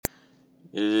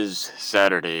It is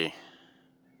Saturday,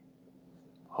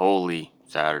 Holy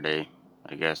Saturday,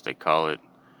 I guess they call it.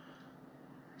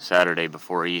 Saturday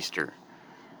before Easter,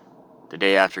 the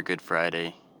day after Good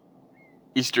Friday,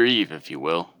 Easter Eve, if you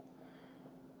will.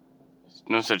 There's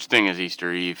no such thing as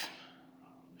Easter Eve,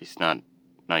 at least not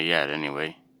yet,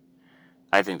 anyway.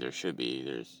 I think there should be.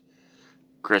 There's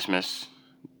Christmas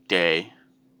Day,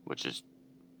 which is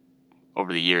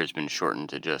over the years been shortened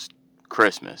to just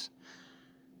Christmas,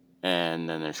 and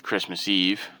then there's Christmas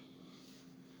Eve.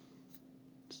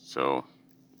 So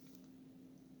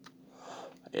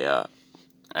yeah,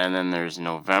 and then there's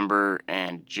November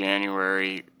and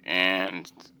January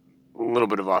and a little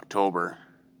bit of October.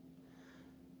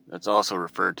 That's also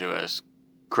referred to as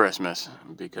Christmas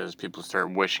because people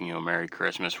start wishing you a Merry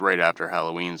Christmas right after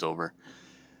Halloween's over.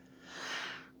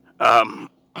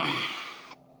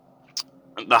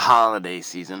 The holiday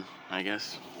season, I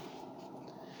guess.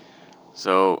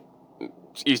 So,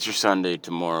 it's Easter Sunday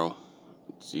tomorrow.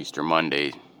 It's Easter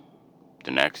Monday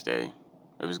the next day.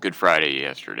 It was Good Friday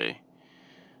yesterday.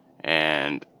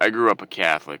 And I grew up a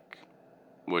Catholic,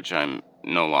 which I'm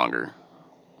no longer.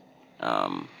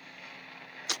 Yeah,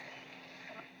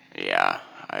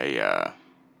 I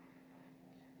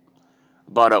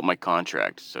bought out my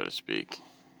contract, so to speak,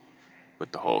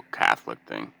 with the whole Catholic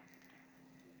thing.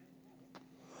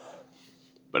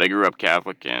 But I grew up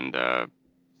Catholic and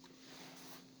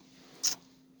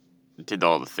did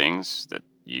all the things that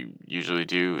you usually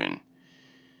do. And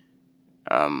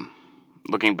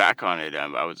looking back on it,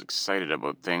 I was excited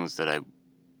about things that I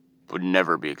would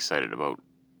never be excited about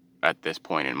at this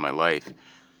point in my life,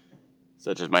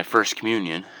 such as my first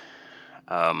communion.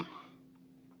 I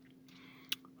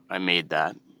made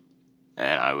that,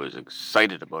 and I was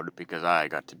excited about it because I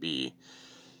got to be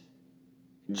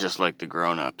just like the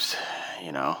grown-ups,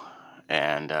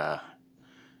 and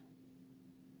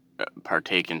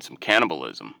partake in some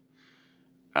cannibalism,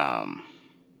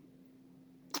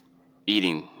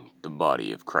 eating the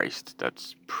body of Christ.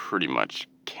 That's pretty much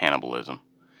cannibalism.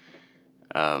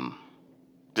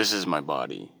 This is my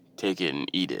body. Take it and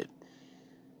eat it.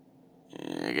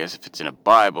 I guess if it's in a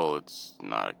Bible, it's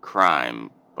not a crime,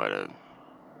 but a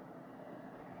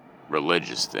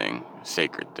religious thing, a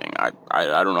sacred thing. I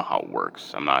don't know how it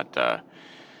works. I'm not a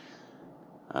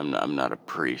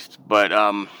priest, but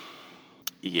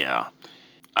yeah,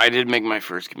 I did make my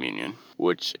first communion,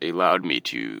 which allowed me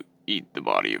to eat the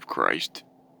body of Christ,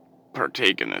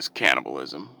 partake in this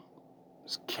cannibalism,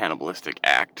 this cannibalistic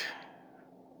act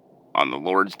on the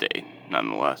Lord's Day,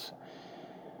 nonetheless.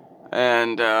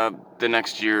 And the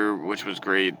next year, which was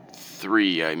grade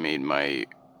 3, I made my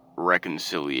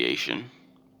reconciliation,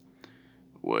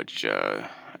 which I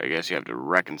guess you have to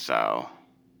reconcile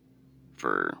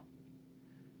for,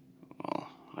 well,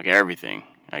 like everything,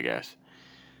 I guess.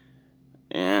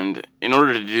 And in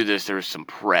order to do this, there was some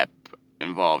prep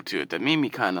involved to it that made me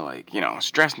kind of like,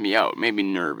 stressed me out, made me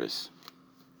nervous.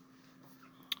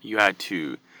 You had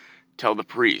to tell the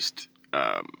priest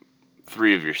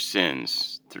 3 of your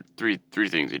sins, three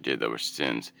things you did that were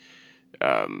sins.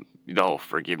 The whole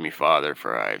 "Forgive me, Father,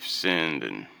 for I've sinned,"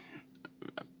 and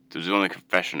it was the only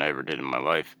confession I ever did in my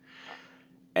life.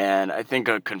 And I think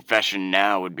a confession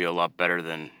now would be a lot better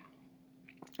than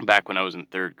back when I was in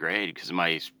 3rd grade, because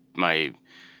my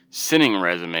sinning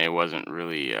resume wasn't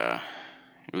really.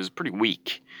 It was pretty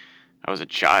weak. I was a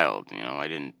child, I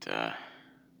didn't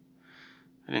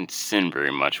sin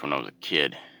very much when I was a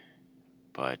kid,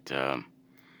 but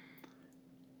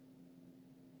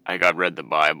I got read the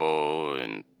Bible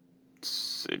and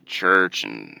at church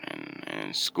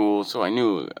and school, so I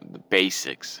knew the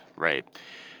basics, right?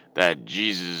 That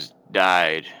Jesus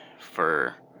died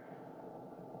for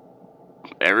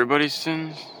everybody's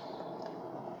sins.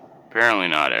 Apparently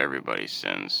not everybody's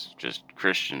sins, just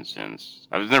Christian sins.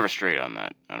 I was never straight on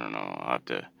that. I don't know. I'll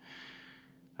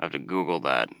have to Google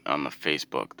that on the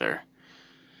Facebook there.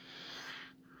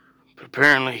 But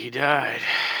apparently he died.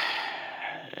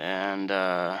 And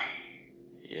yeah.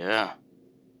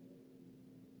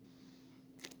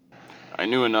 I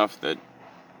knew enough that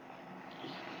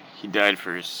he died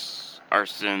for our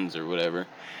sins or whatever.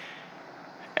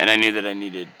 And I knew that I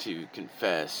needed to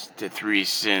confess to 3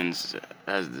 sins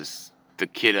as the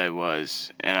kid I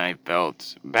was, and I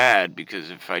felt bad because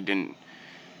if I didn't,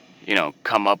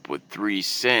 come up with 3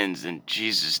 sins, then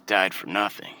Jesus died for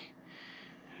nothing.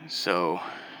 So,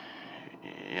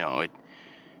 it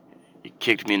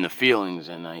kicked me in the feelings,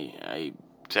 and I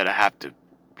said I have to,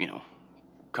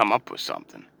 come up with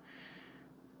something.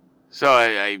 So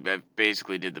I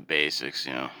basically did the basics,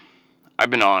 I've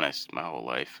been honest my whole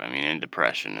life. I mean, in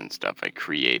depression and stuff, I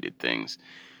created things.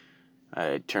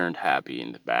 I turned happy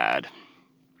into bad.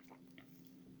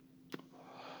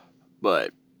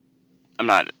 but I'm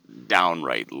not a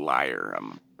downright liar.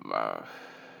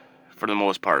 For the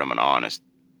most part, I'm an honest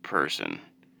person.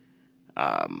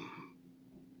 Um,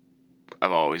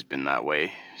 I've always been that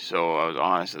way. So I was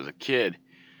honest as a kid.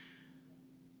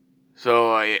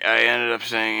 So I ended up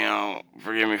saying,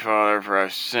 forgive me, Father, for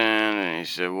I've sinned. And he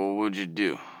said, well, what'd you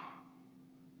do?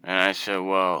 And I said,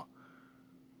 well,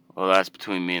 that's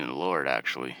between me and the Lord,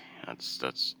 actually.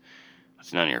 That's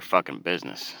none of your fucking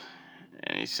business.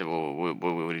 And he said, well, what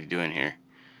are you doing here?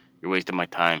 You're wasting my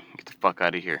time. Get the fuck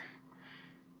out of here.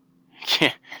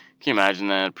 Can you imagine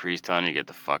that? A priest telling you to get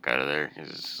the fuck out of there?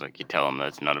 It's like you tell him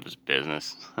that's none of his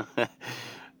business.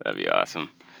 That'd be awesome.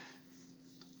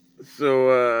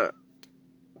 So,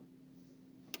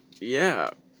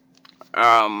 yeah.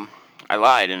 I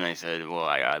lied and I said, well,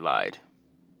 I lied.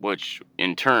 Which,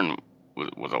 in turn,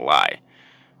 was a lie.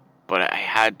 But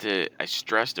I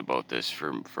stressed about this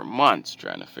for months,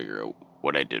 trying to figure out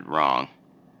what I did wrong.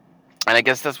 And I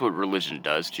guess that's what religion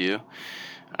does to you.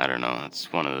 I don't know.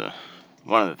 It's one of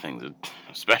the things that,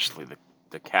 especially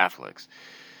the Catholics,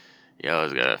 you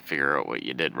always gotta figure out what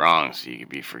you did wrong so you can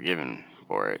be forgiven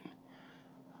for it.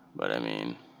 But I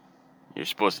mean, you're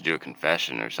supposed to do a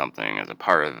confession or something as a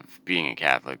part of being a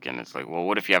Catholic, and it's like, well,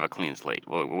 what if you have a clean slate?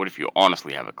 Well, what if you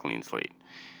honestly have a clean slate?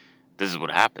 This is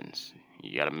what happens.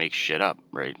 You gotta make shit up,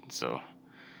 right? So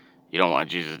you don't want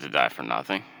Jesus to die for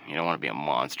nothing. You don't want to be a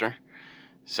monster.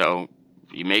 So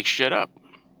you make shit up.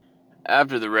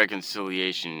 After the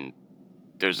reconciliation,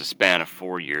 there's a span of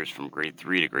 4 years from grade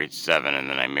 3 to grade 7, and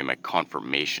then I made my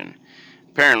confirmation.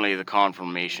 Apparently, the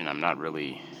confirmation, I'm not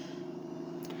really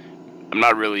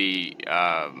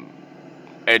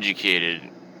educated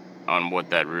on what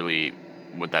that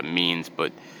means,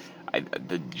 but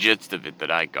the gist of it that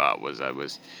I got was I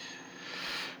was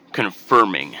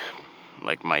confirming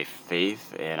like my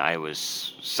faith, and I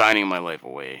was signing my life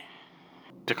away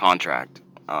to contract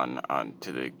on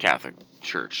to the Catholic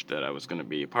Church that I was going to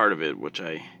be a part of it, which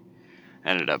I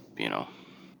ended up,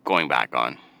 going back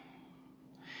on.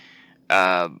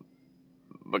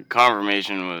 But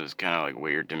confirmation was kind of like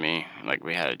weird to me. Like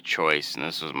we had a choice, and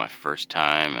this was my first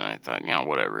time, and I thought,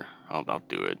 whatever, I'll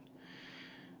do it.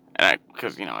 And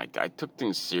because I took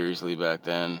things seriously back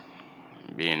then,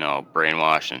 being all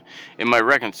brainwashed. And in my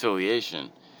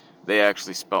reconciliation, they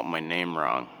actually spelt my name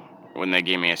wrong when they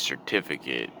gave me a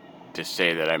certificate to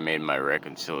say that I made my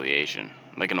reconciliation,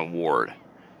 like an award.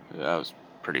 That was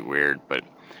pretty weird, but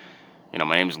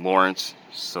my name's Lawrence,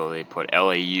 so they put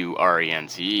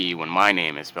Laurence when my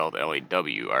name is spelled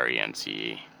Lawrence.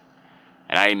 And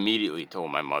I immediately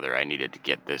told my mother I needed to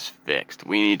get this fixed.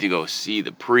 We need to go see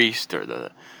the priest or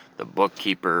the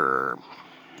bookkeeper, or,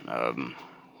 I don't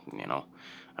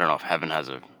know if heaven has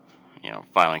a,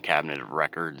 filing cabinet of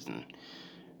records,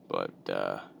 but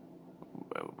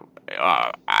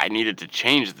I needed to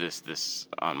change this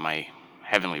on my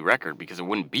heavenly record because it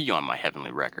wouldn't be on my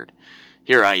heavenly record.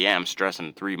 Here I am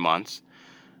stressing 3 months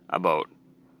about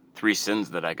 3 sins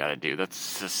that I gotta do.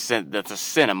 That's a sin. That's a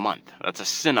sin a month. That's a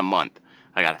sin a month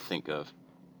I gotta think of.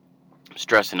 I'm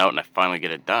stressing out, and I finally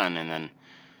get it done, and then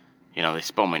they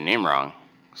spell my name wrong.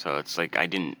 So it's like I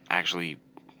didn't actually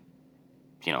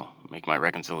make my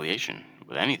reconciliation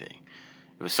with anything.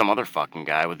 It was some other fucking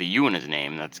guy with a U in his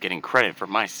name that's getting credit for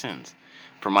my sins,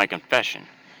 for my confession.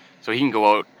 So he can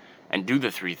go out and do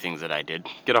the 3 things that I did,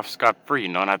 get off scot-free,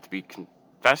 and not have to be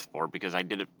confessed for because I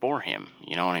did it for him.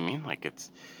 You know what I mean? Like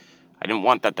I didn't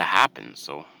want that to happen,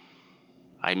 so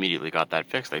I immediately got that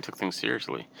fixed. I took things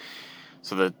seriously.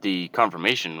 So that the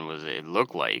confirmation it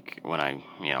looked like when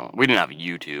we didn't have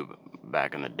YouTube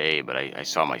back in the day, but I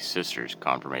saw my sister's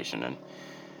confirmation, and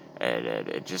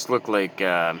it just looked like,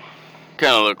 kind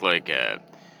of looked like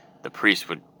the priest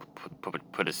would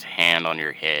put his hand on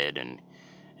your head and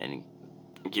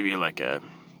give you like a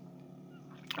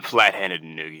flat-handed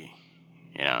noogie,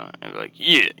 and be like,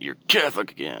 yeah, you're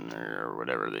Catholic again, or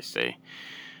whatever they say.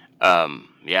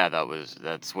 Yeah,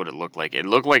 that's what it looked like. It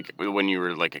looked like when you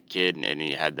were like a kid and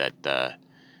you had that,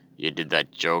 you did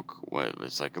that joke where it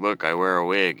was like, look, I wear a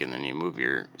wig, and then you move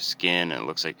your skin and it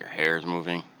looks like your hair is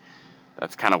moving.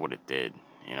 That's kind of what it did.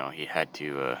 He had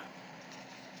to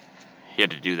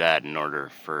do that in order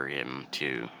for him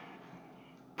to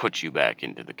put you back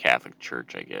into the Catholic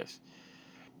Church, I guess.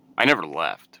 I never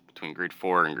left. Between grade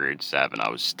 4 and grade 7, I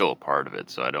was still a part of it,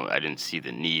 so I didn't see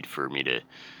the need for me to.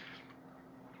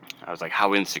 I was like,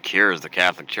 how insecure is the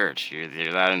Catholic Church? You're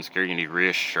that insecure, you need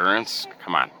reassurance?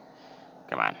 Come on.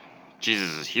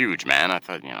 Jesus is huge, man. I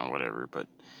thought, whatever, but,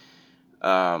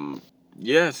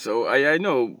 yeah, so I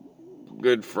know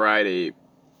Good Friday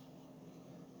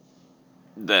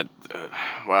that,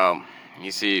 well,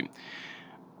 you see,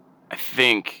 I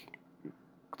think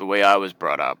the way I was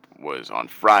brought up was on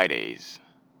Fridays,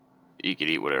 you could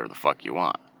eat whatever the fuck you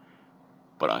want.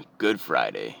 But on Good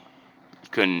Friday, you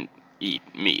couldn't eat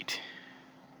meat.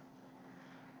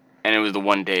 And it was the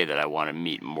one day that I wanted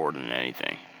meat more than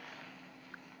anything.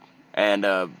 And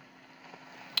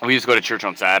we used to go to church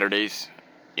on Saturdays,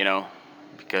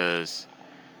 because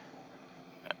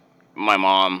my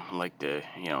mom liked to,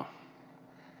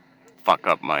 fuck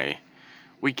up my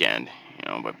weekend,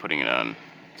 by putting it on,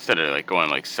 instead of like going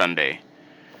like Sunday,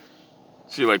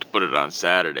 she liked to put it on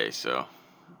Saturday. So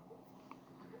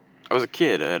I was a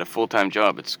kid, I had a full-time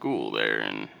job at school there,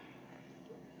 and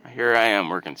here I am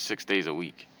working 6 days a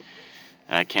week,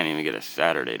 and I can't even get a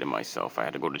Saturday to myself. I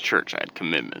had to go to church, I had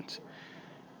commitments.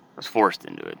 I was forced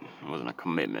into it. It wasn't a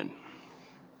commitment.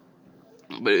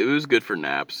 But it was good for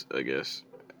naps, I guess.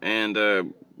 And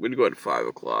we'd go at 5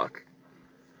 o'clock.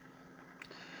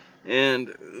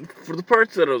 And for the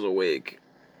parts that I was awake,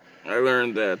 I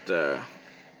learned that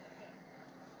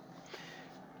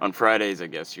on Fridays, I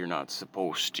guess, you're not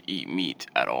supposed to eat meat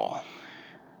at all.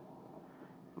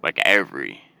 Like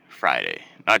every Friday.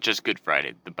 Not just Good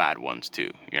Friday, the bad ones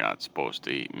too. You're not supposed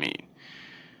to eat meat.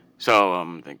 So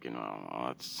I'm thinking, well,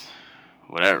 that's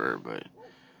whatever, but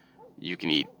you can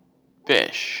eat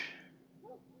fish.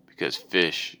 Because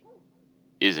fish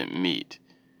isn't meat.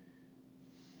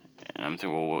 And I'm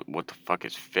thinking, well, what the fuck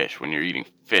is fish? When you're eating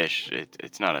fish,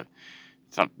 it's not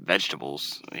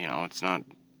vegetables. It's not.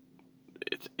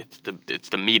 It's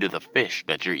the meat of the fish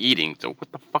that you're eating. So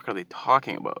what the fuck are they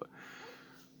talking about?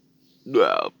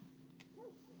 Well,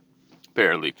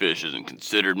 apparently fish isn't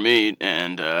considered meat,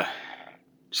 and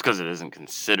just because it isn't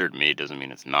considered meat doesn't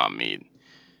mean it's not meat.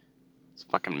 It's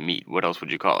fucking meat. What else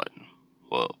would you call it?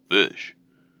 Well, fish.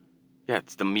 Yeah,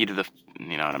 it's the meat of the.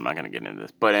 I'm not gonna get into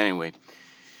this, but anyway.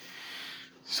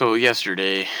 So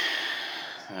yesterday,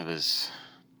 it was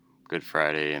Good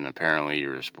Friday, and apparently you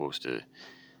were supposed to,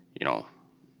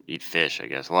 eat fish, I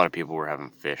guess. A lot of people were having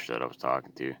fish that I was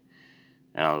talking to,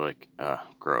 and I was like,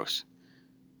 gross.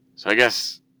 So I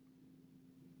guess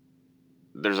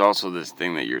there's also this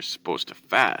thing that you're supposed to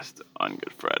fast on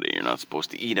Good Friday. You're not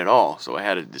supposed to eat at all. So I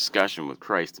had a discussion with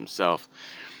Christ himself,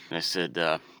 and I said,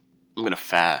 I'm going to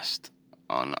fast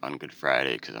on Good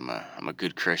Friday because I'm a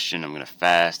good Christian. I'm going to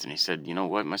fast. And he said, you know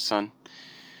what, my son?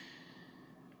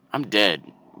 I'm dead,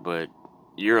 but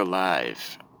you're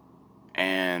alive,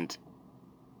 and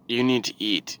you need to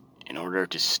eat in order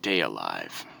to stay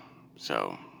alive.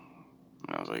 So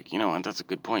I was like, you know what, that's a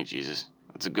good point, Jesus.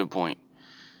 That's a good point.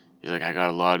 He's like, I got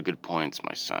a lot of good points,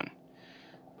 my son.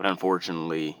 But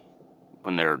unfortunately,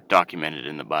 when they're documented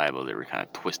in the Bible, they were kind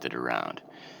of twisted around.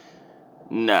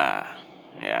 Nah.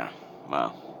 Yeah.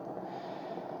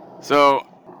 Well. So,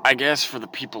 I guess for the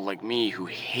people like me who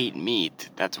hate meat,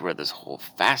 that's where this whole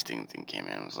fasting thing came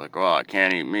in. It was like, well, I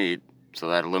can't eat meat, so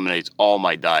that eliminates all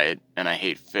my diet, and I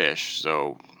hate fish,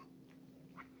 so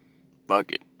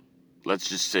fuck it. Let's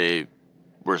just say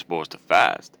we're supposed to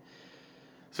fast.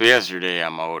 So yesterday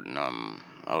I'm out and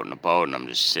about, and I'm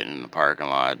just sitting in the parking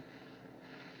lot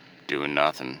doing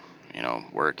nothing,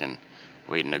 working,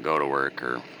 waiting to go to work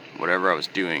or whatever I was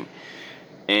doing.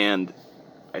 And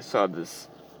I saw this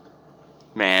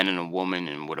man and a woman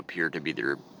and what appeared to be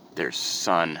their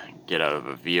son get out of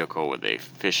a vehicle with a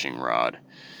fishing rod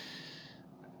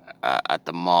at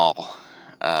the mall.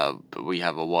 We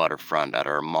have a waterfront at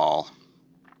our mall,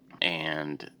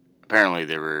 and apparently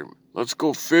they were, let's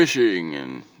go fishing,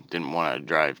 and didn't want to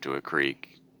drive to a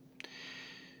creek.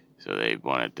 So they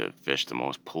wanted to fish the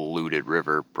most polluted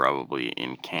river probably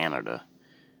in Canada.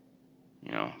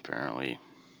 Apparently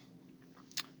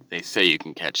they say you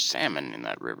can catch salmon in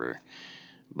that river,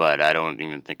 but I don't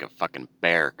even think a fucking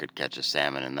bear could catch a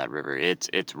salmon in that river. It's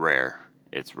rare.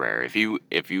 It's rare. If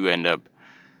you end up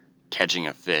catching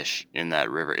a fish in that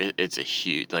river, it's a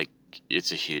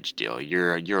huge deal.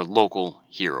 You're a local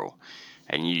hero,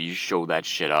 and you show that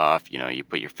shit off. You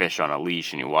put your fish on a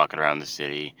leash and you walk it around the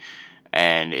city,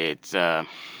 and it's a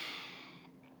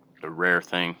rare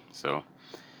thing. So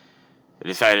they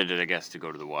decided, I guess, to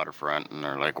go to the waterfront, and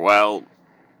they're like, well,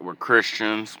 we're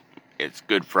Christians. It's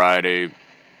Good Friday.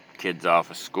 Kids off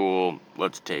of school.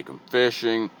 Let's take them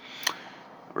fishing.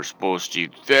 We're supposed to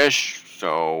eat fish,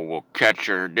 so we'll catch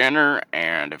our dinner,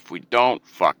 and if we don't,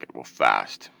 fuck it, we'll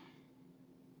fast.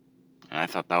 And I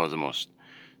thought that was the most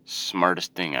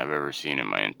smartest thing I've ever seen in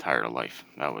my entire life.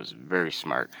 That was very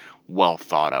smart. Well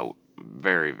thought out.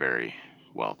 Very, very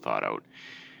well thought out.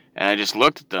 And I just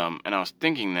looked at them, and I was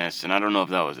thinking this, and I don't know if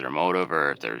that was their motive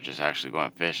or if they're just actually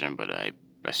going fishing, but I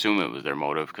assume it was their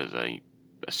motive because I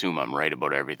assume I'm right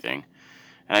about everything.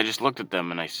 And I just looked at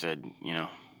them and I said,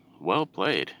 well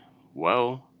played.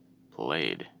 Well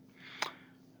played.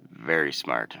 Very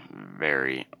smart.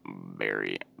 Very,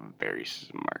 very, very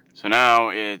smart. So now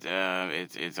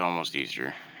it's almost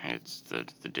Easter. It's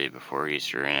the day before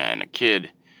Easter, and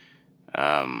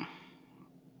um,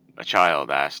 a child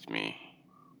asked me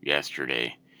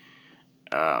yesterday,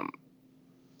 um,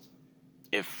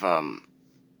 if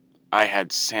I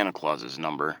had Santa Claus's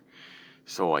number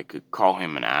so I could call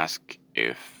him and ask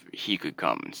if he could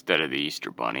come instead of the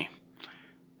Easter Bunny.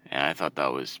 And I thought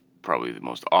that was probably the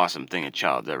most awesome thing a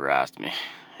child's ever asked me.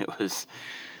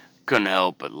 Couldn't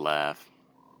help but laugh.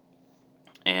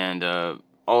 And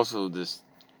also, this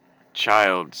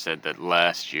child said that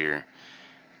last year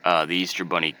the Easter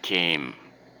Bunny came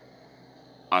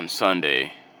on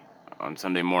Sunday. On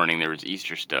Sunday morning, there was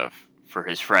Easter stuff for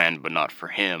his friend, but not for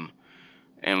him.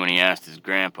 And when he asked his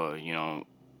grandpa,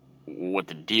 what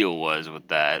the deal was with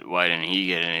that, why didn't he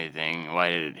get anything? Why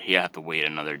did he have to wait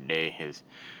another day? His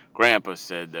grandpa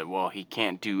said that, well, he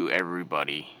can't do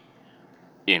everybody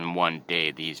in one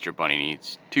day. The Easter Bunny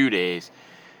needs 2 days.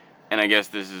 And I guess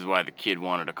this is why the kid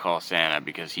wanted to call Santa,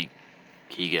 because he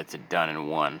gets it done in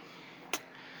one.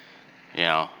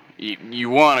 You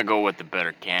want to go with the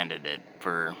better candidate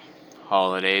for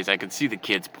holidays. I could see the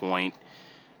kid's point.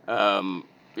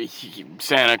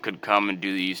 Santa could come and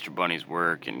do the Easter Bunny's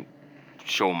work and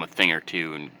show him a thing or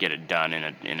two and get it done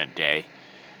in a day.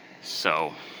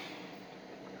 So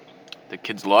the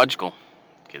kid's logical.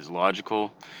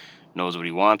 Knows what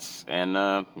he wants, and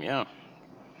yeah.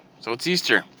 So it's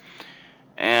Easter,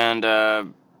 and I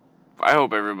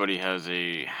hope everybody has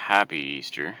a happy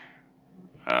Easter.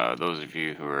 Those of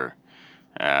you who are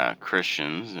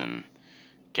Christians and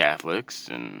Catholics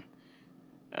and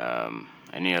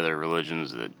any other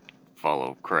religions that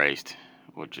follow Christ,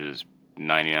 which is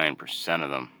 99% of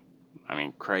them. I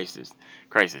mean, Christ is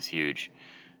huge.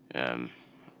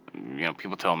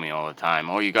 People tell me all the time,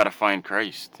 "Oh, you got to find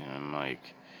Christ," and I'm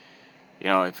like,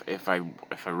 if I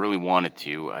really wanted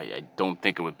to, I don't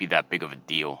think it would be that big of a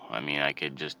deal. I mean, I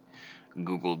could just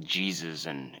Google Jesus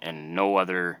and no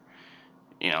other,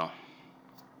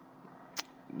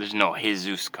 there's no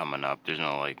Jesus coming up. There's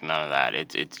no none of that.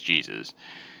 It's Jesus.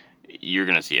 You're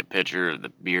gonna see a picture of the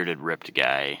bearded, ripped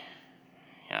guy,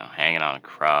 hanging on a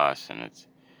cross, and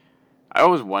I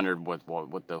always wondered what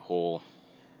the whole,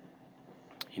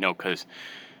 because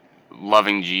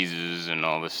loving Jesus and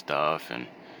all this stuff, and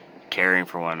caring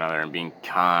for one another, and being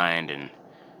kind, and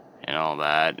all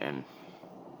that, and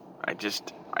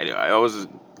I always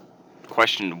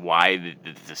questioned why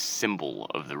the symbol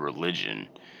of the religion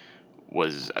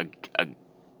was a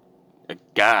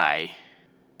guy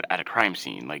at a crime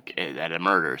scene, like at a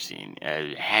murder scene,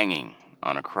 hanging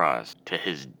on a cross to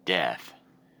his death,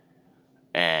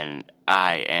 and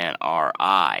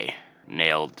INRI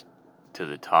nailed to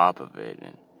the top of it.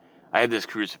 And I had this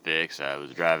crucifix I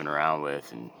was driving around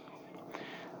with, and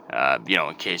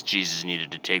in case Jesus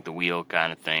needed to take the wheel,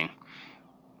 kind of thing.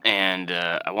 And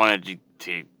I wanted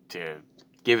to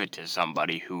give it to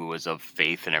somebody who was of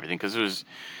faith and everything, because it was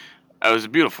a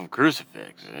beautiful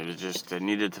crucifix. It was just, I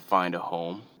needed to find a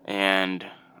home. And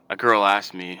a girl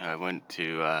asked me, I went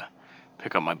to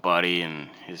pick up my buddy, and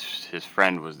his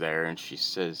friend was there, and she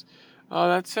says, "Oh,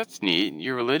 that's neat.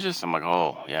 You're religious?" I'm like,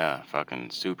 "Oh, yeah,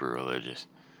 fucking super religious.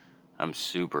 I'm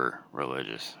super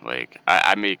religious. Like,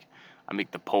 I make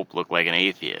the Pope look like an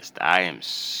atheist. I am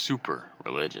super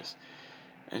religious."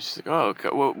 And she's like, "Oh, okay.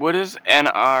 What is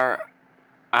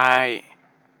NRI?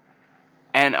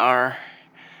 NR?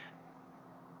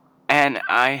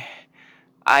 NI?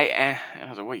 And I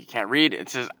was like, "What? You can't read? It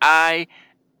says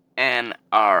INRI."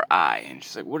 And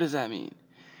she's like, "What does that mean?"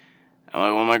 I'm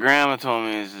like, "Well, my grandma told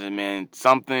me it meant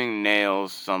something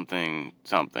nails something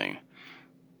something."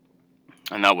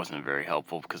 And that wasn't very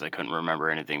helpful because I couldn't remember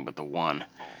anything but the one.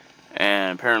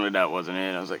 And apparently that wasn't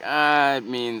it. I was like, it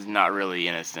means not really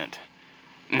innocent.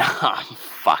 No, I'm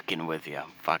fucking with you.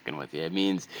 It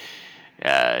means,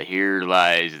 here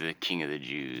lies the King of the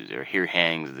Jews, or here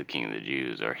hangs the King of the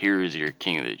Jews, or here is your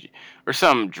King of the Jews, or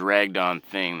some dragged on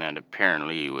thing that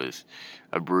apparently was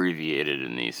abbreviated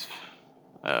in these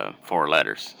 4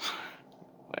 letters.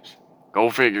 Which, go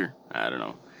figure. I don't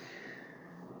know.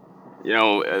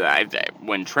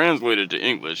 When translated to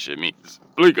English, it means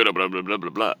blah blah blah blah blah blah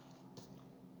blah.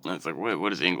 And it's like,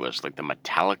 what is English? Like the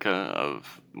Metallica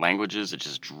of languages? It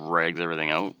just drags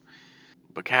everything out.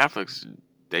 But Catholics,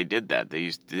 they did that. They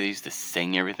used to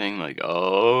sing everything like,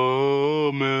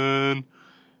 "Oh man,"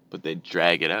 but they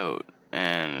drag it out,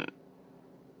 and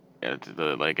it's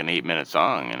like an 8-minute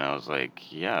song. And I was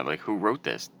like, yeah, like who wrote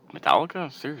this?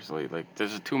 Metallica? Seriously, like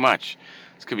this is too much.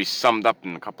 This could be summed up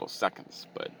in a couple of seconds,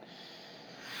 but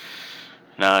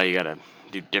Now you gotta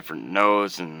do different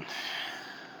notes and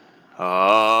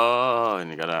oh, and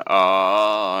you gotta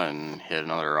oh, and hit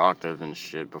another octave and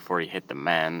shit before you hit the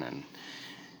man, and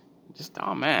just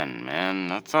oh man,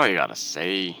 that's all you gotta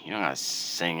say. You don't gotta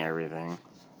sing everything.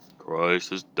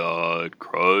 Christ has died,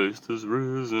 Christ is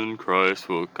risen, Christ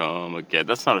will come again.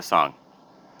 That's not a song.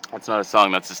 That's not a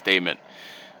song. That's a statement.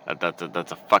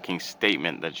 That's a fucking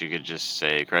statement that you could just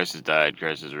say. Christ has died,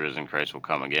 Christ is risen, Christ will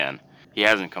come again. He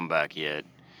hasn't come back yet,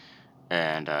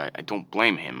 and I don't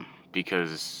blame him,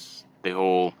 because the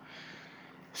whole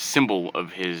symbol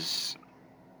of his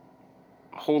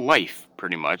whole life,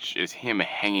 pretty much, is him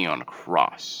hanging on a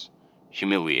cross,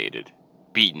 humiliated,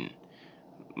 beaten,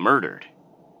 murdered.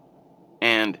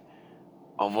 And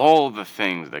of all the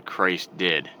things that Christ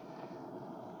did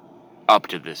up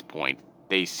to this point,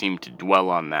 they seem to dwell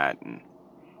on that, and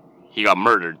he got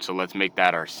murdered, so let's make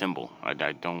that our symbol. I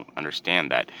don't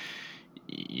understand that.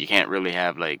 You can't really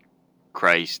have, like,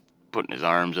 Christ putting his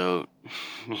arms out,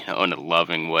 in a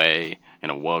loving way, in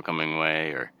a welcoming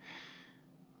way,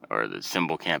 or the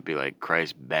symbol can't be like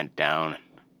Christ bent down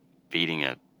feeding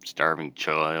a starving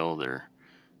child or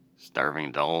starving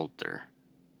adult, or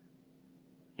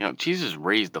Jesus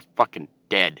raised the fucking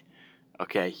dead.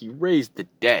 Okay, he raised the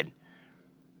dead.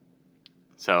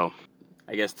 So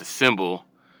I guess the symbol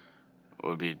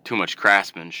would be too much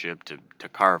craftsmanship to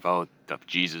carve out of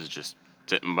Jesus just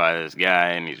sitting by this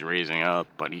guy and he's raising up,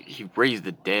 but he raised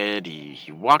the dead.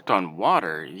 He walked on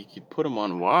water. You could put him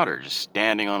on water, just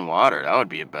standing on water. That would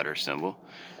be a better symbol.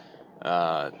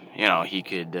 He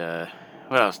could,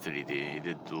 what else did he do? He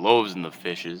did the loaves and the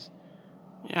fishes.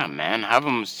 Yeah, man, have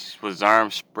him with his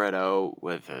arms spread out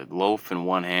with a loaf in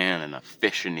one hand and a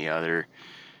fish in the other,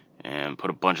 and put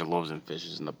a bunch of loaves and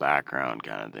fishes in the background,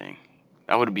 kind of thing.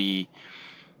 That would be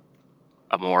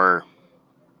a more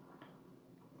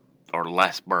or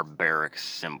less barbaric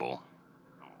symbol.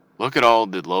 Look at all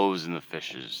the loaves and the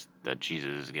fishes that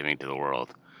Jesus is giving to the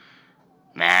world.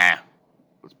 Nah,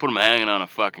 let's put him hanging on a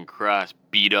fucking cross,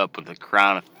 beat up with a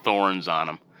crown of thorns on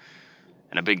him,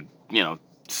 and a big,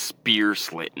 spear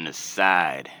slit in his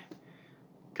side,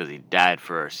 because he died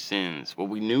for our sins. Well,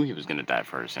 we knew he was going to die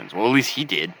for our sins. Well, at least he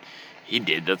did. He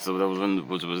did. That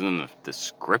was in the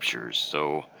scriptures.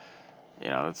 So,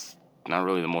 it's not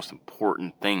really the most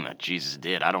important thing that Jesus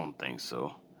did. I don't think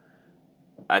so.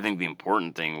 I think the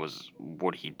important thing was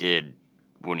what he did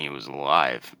when he was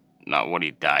alive. Not what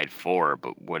he died for,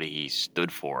 but what he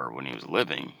stood for when he was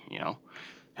living,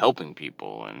 helping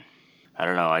people. And I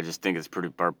don't know, I just think it's pretty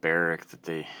barbaric that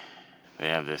they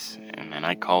have this. And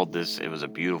I called this, it was a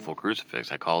beautiful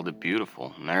crucifix. I called it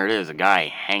beautiful. And there it is, a guy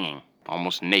hanging,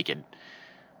 almost naked,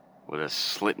 with a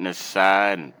slit in his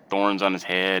side and thorns on his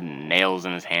head and nails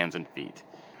in his hands and feet.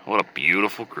 What a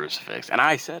beautiful crucifix. And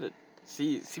I said it.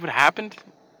 See what happened?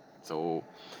 So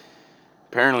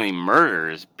apparently murder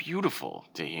is beautiful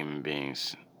to human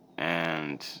beings.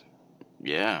 And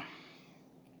yeah,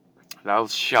 thou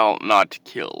shalt not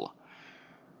kill.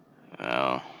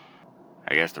 Well,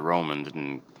 I guess the Romans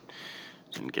didn't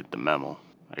get the memo.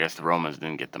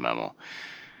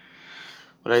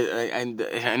 But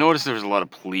I noticed there was a lot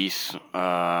of police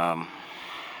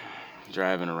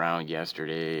driving around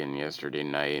yesterday and yesterday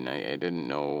night, and I didn't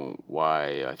know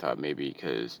why. I thought maybe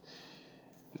because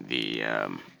the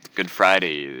Good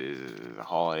Friday is a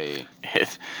holiday.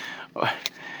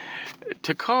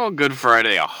 To call Good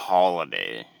Friday a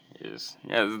holiday is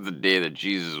this is the day that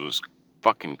Jesus was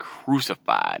fucking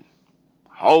crucified.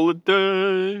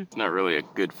 Holiday. It's not really a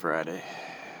Good Friday.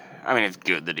 I mean, it's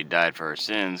good that he died for our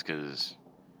sins, because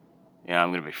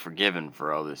I'm gonna be forgiven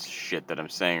for all this shit that I'm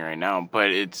saying right now.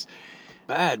 But it's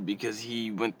bad because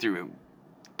he went through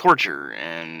torture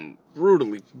and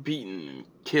brutally beaten and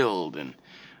killed and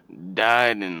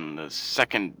died in the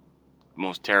second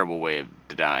most terrible way of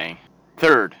dying.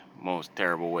 Third most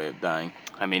terrible way of dying.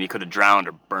 I mean, he could have drowned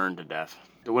or burned to death.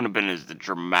 It wouldn't have been as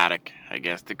dramatic, I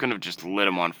guess. They couldn't have just lit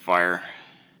him on fire.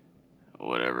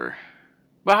 Whatever.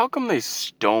 But how come they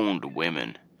stoned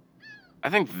women? I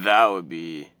think that would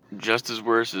be just as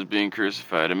worse as being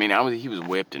crucified. I mean, he was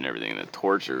whipped and everything, and the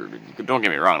torture. Don't get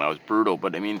me wrong, that was brutal.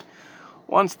 But I mean,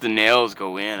 once the nails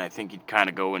go in, I think you'd kind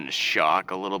of go into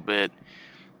shock a little bit.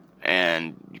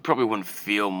 And you probably wouldn't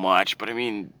feel much. But I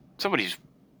mean, somebody's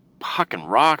hucking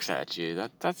rocks at you.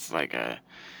 That's like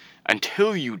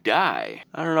until you die.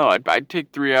 I don't know. I'd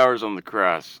take 3 hours on the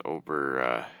cross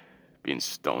over being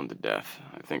stoned to death.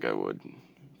 I think I would,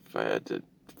 if I had to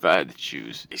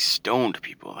choose. They stoned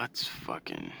people. That's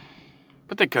fucking.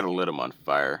 But they could have lit them on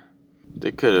fire.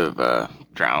 They could have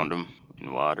drowned them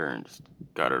in water and just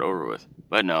got it over with.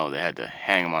 But no, they had to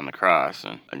hang him on the cross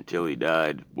until he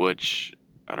died, which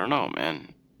I don't know,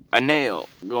 man. A nail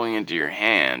going into your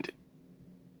hand,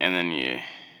 and then you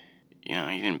know,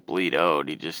 he didn't bleed out.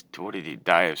 What did he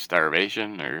die of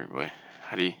starvation? Or what?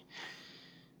 How do you,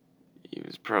 he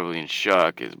was probably in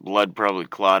shock. His blood probably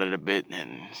clotted a bit,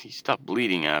 and he stopped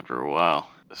bleeding after a while.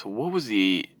 So what was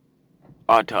the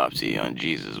autopsy on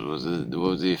Jesus? What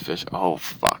was the official? Oh,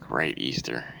 fuck, right,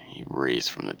 Easter. He raised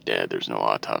from the dead. There's no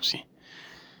autopsy.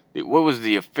 What was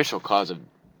the official cause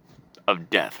of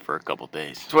death for a couple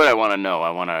days? That's what I want to know.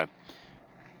 I want to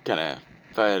kind of,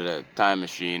 if I had a time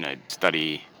machine, I'd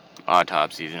study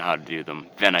autopsies and how to do them.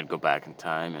 Then I'd go back in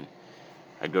time and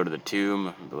I'd go to the tomb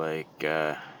and be like,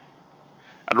 out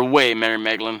of the way, Mary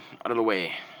Magdalene, out of the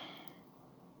way.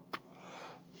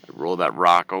 I'd roll that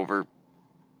rock over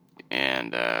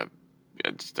and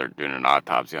I'd start doing an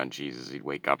autopsy on Jesus. He'd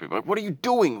wake up. He'd be like, what are you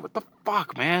doing? What the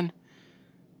fuck, man?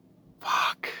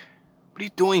 Fuck. What are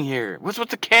you doing here? What's with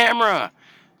the camera?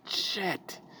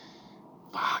 Shit.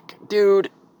 Fuck. Dude,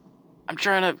 I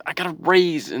gotta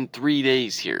raise in 3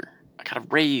 days here. I gotta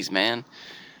raise, man.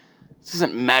 This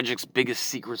isn't magic's biggest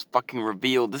secrets fucking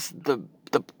revealed. This is the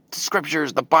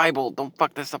scriptures, the Bible. Don't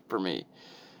fuck this up for me.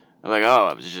 I'm like, oh,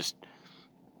 I was just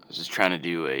trying to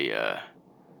do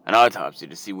an autopsy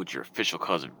to see what your official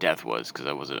cause of death was, because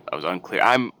I was unclear.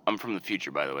 I'm from the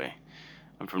future, by the way.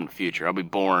 I'm from the future. I'll be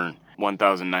born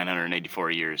 1,984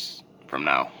 years from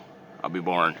now. I'll be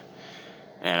born,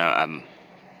 and I'm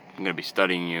gonna be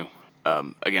studying you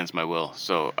against my will.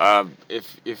 So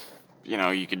if you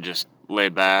know, you could just lay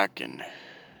back and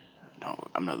no,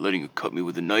 I'm not letting you cut me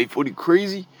with a knife. What are you,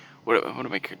 crazy? What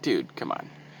am I, dude? Come on.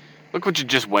 Look what you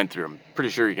just went through. I'm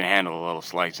pretty sure you can handle a little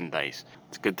slice and dice.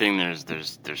 It's a good thing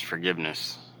there's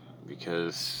forgiveness,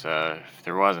 because if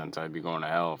there wasn't, I'd be going to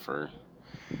hell for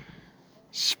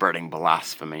spreading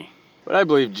blasphemy. But I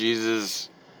believe Jesus,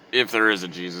 if there is a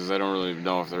Jesus. I don't really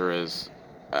know if there is.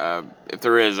 If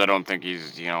there is, I don't think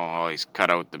he's, you know, all he's cut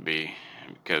out to be,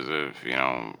 because of, you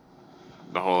know,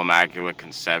 the whole Immaculate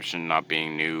Conception not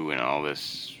being new and all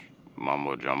this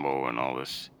mumbo jumbo and all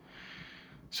this.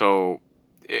 So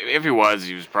if he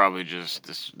was probably just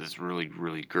this really,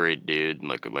 really great dude,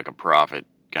 like a prophet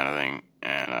kind of thing.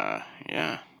 And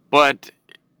yeah. But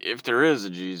if there is a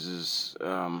Jesus,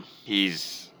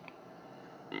 he's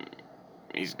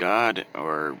God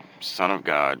or Son of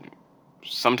God.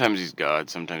 Sometimes he's God,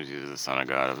 sometimes he's the Son of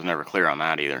God. I was never clear on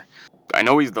that either. I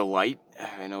know he's the light.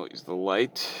 I know he's the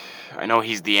light. I know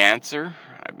he's the answer.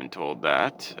 I've been told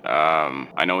that.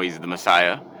 I know he's the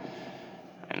Messiah.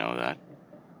 I know that.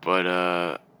 But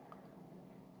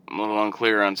I'm a little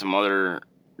unclear on some other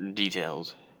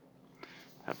details.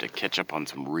 I have to catch up on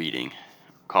some reading.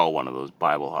 Call one of those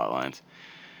Bible hotlines.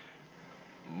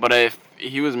 But if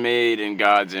he was made in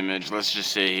God's image, let's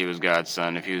just say he was God's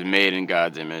son. If he was made in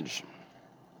God's image,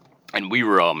 and we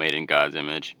were all made in God's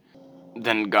image,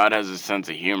 then God has a sense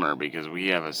of humor, because we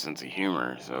have a sense of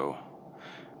humor. So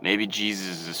maybe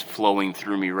Jesus is flowing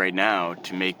through me right now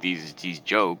to make these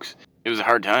jokes. It was a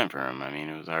hard time for him. I mean,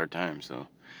 it was a hard time. So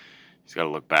he's got to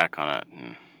look back on it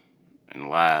and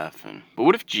laugh. But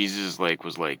what if Jesus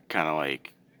was kind of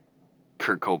like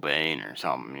Kurt Cobain or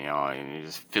something, you know, and he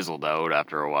just fizzled out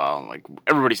after a while. Like,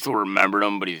 everybody still remembered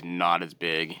him, but he's not as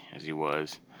big as he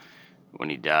was when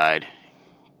he died,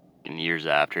 and years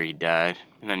after he died.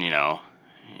 And then, you know,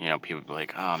 people be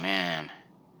like, oh man,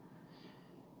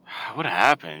 what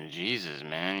happened to Jesus,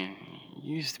 man? He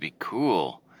used to be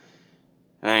cool.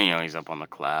 And then, you know, he's up on the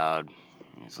cloud.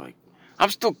 He's like, I'm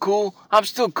still cool.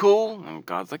 And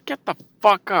God's like, get the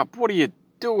fuck up. What are you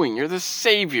doing? You're the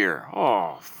savior.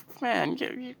 Oh, man,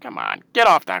 come on. Get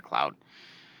off that cloud.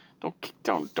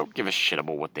 Don't give a shit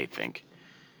about what they think.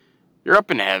 You're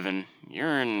up in heaven.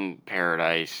 You're in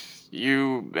paradise.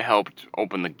 You helped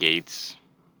open the gates.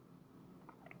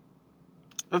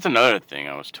 That's another thing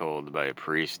I was told by a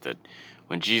priest, that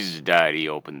when Jesus died, he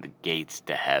opened the gates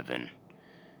to heaven.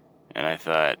 And I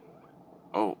thought,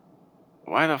 oh,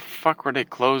 why the fuck were they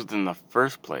closed in the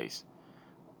first place?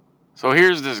 So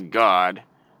here's this God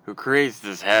who creates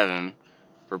this heaven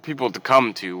for people to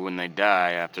come to when they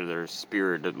die after their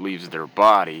spirit leaves their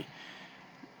body.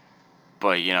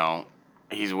 But, you know,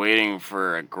 he's waiting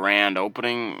for a grand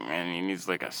opening, and he needs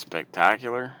like a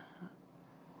spectacular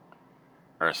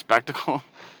or a spectacle.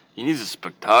 He needs a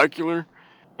spectacular.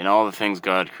 In all the things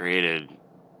God created,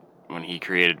 when he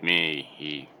created me,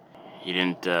 he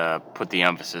didn't put the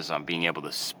emphasis on being able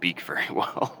to speak very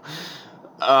well.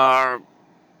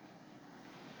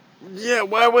 Yeah,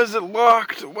 why was it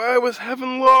locked? Why was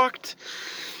heaven locked?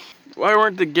 Why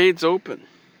weren't the gates open?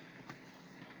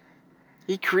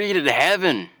 He created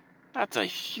heaven. That's a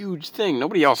huge thing.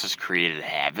 Nobody else has created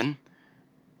heaven.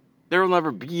 There will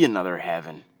never be another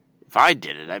heaven. If I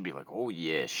did it, I'd be like, oh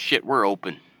yeah, shit, we're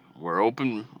open. We're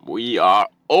open. We are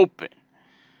open.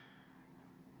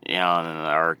 You know, and then the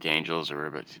archangels are,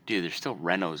 but dude, there's still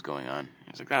renos going on.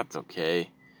 It's like, that's okay.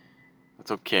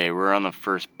 That's okay. We're on the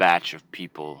first batch of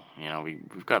people. You know,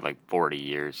 we've got like 40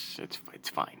 years. It's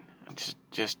fine.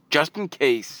 Just in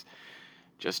case,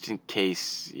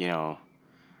 you know,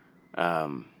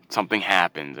 something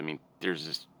happens. I mean, there's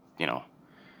this, you know,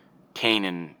 Cain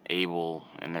and Abel,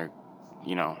 and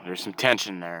you know, there's some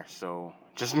tension there. So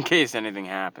just in case anything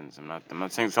happens, I'm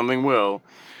not saying something will.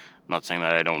 I'm not saying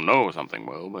that I don't know something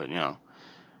will, but you know,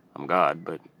 I'm God.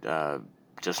 But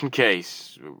just in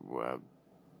case,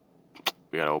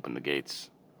 we gotta open the gates.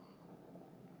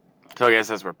 So I guess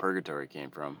that's where purgatory came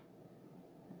from.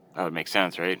 That would make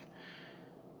sense, right?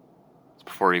 It's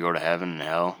before you go to heaven and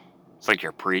hell. It's like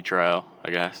your pre-trial,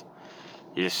 I guess.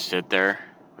 You just sit there.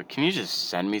 But can you just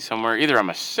send me somewhere? Either I'm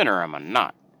a sinner or I'm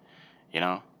not. You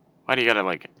know? Why do you gotta,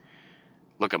 like,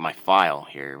 look at my file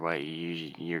here? Why,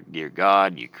 you're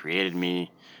God, you created me.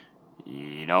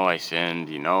 You know I sinned.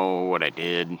 You know what I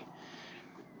did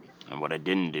and what I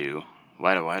didn't do.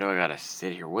 Why do I gotta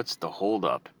sit here? What's the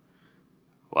holdup?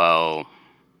 Well,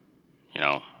 you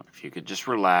know, if you could just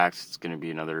relax, it's gonna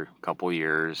be another couple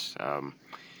years.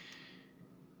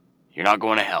 You're not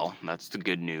going to hell. That's the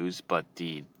good news. But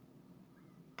we're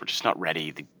just not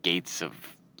ready. The gates of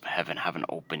heaven haven't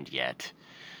opened yet.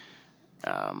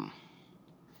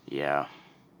 Yeah.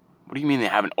 What do you mean they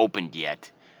haven't opened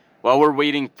yet? Well, we're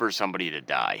waiting for somebody to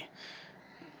die.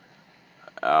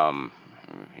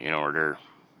 In order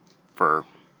for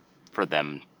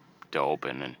them to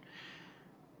open, and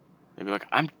they'd be like,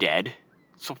 I'm dead.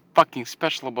 What's so fucking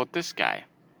special about this guy?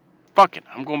 Fuck it,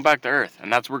 I'm going back to Earth.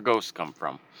 And that's where ghosts come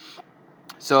from.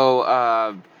 So,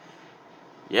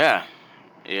 yeah.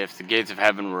 If the gates of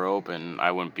heaven were open,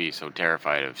 I wouldn't be so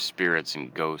terrified of spirits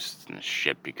and ghosts and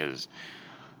shit, because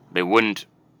they wouldn't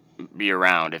be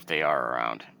around if they are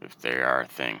around, if they are a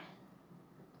thing.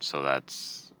 So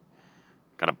that's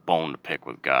got a bone to pick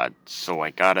with God. So I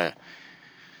gotta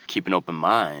keep an open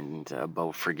mind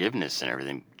about forgiveness and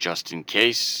everything, just in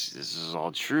case this is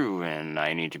all true and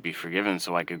I need to be forgiven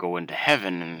so I could go into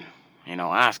heaven and, you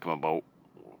know, ask him about,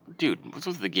 dude, what's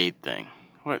with the gate thing?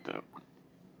 What the...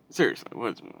 Seriously,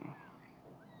 what's...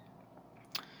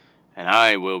 And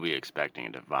I will be expecting a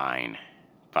divine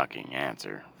fucking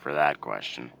answer for that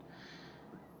question.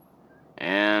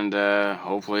 And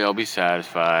hopefully I'll be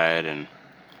satisfied and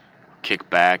kick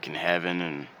back in heaven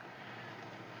and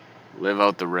live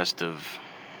out the rest of,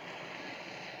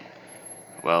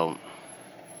 well,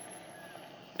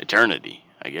 eternity,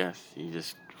 I guess.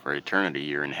 For eternity,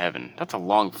 you're in heaven. That's a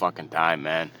long fucking time,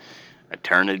 man.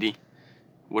 Eternity?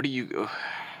 What do you...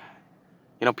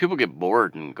 You know, people get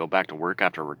bored and go back to work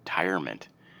after retirement.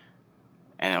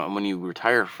 And when you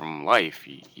retire from life,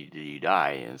 you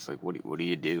die. And it's like, what do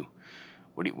you do?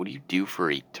 What do you do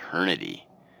for eternity?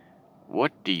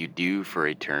 What do you do for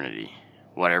eternity?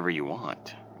 Whatever you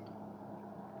want.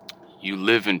 You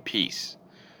live in peace.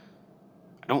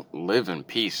 I don't live in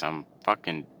peace. I'm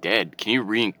fucking dead. Can you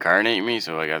reincarnate me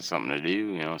so I got something to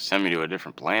do? You know, send me to a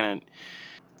different planet.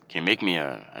 Can you make me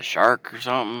a shark or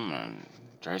something? And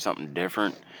try something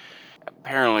different?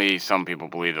 Apparently, some people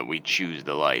believe that we choose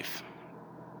the life.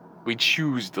 We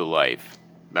choose the life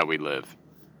that we live.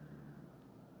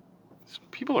 Some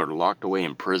people are locked away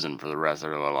in prison for the rest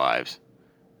of their lives.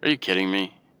 Are you kidding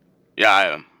me? Yeah, I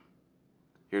am.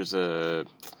 Here's a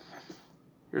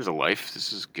life.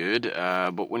 This is good.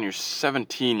 But when you're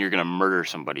 17, you're gonna murder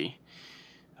somebody.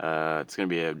 It's gonna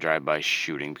be a drive-by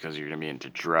shooting because you're gonna be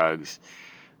into drugs.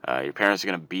 Your parents are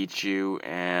gonna beat you,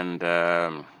 and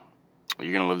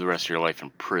you're gonna live the rest of your life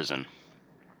in prison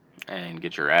and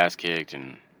get your ass kicked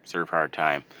and serve hard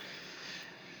time.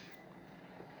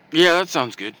 Yeah, that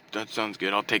sounds good.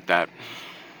 I'll take that.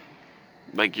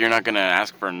 Like, you're not gonna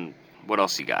ask for what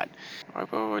else you got?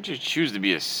 Why'd you choose to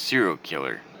be a serial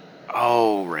killer?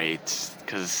 Oh, right.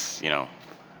 Because, you know,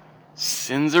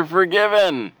 sins are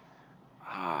forgiven.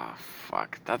 Ah,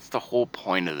 fuck. That's the whole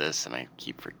point of this, and I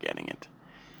keep forgetting it.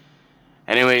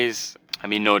 Anyways, I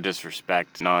mean, no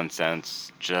disrespect,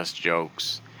 nonsense, just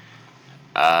jokes.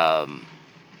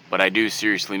 But I do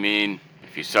seriously mean,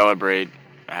 if you celebrate,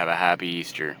 have a happy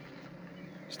Easter.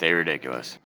 Stay ridiculous.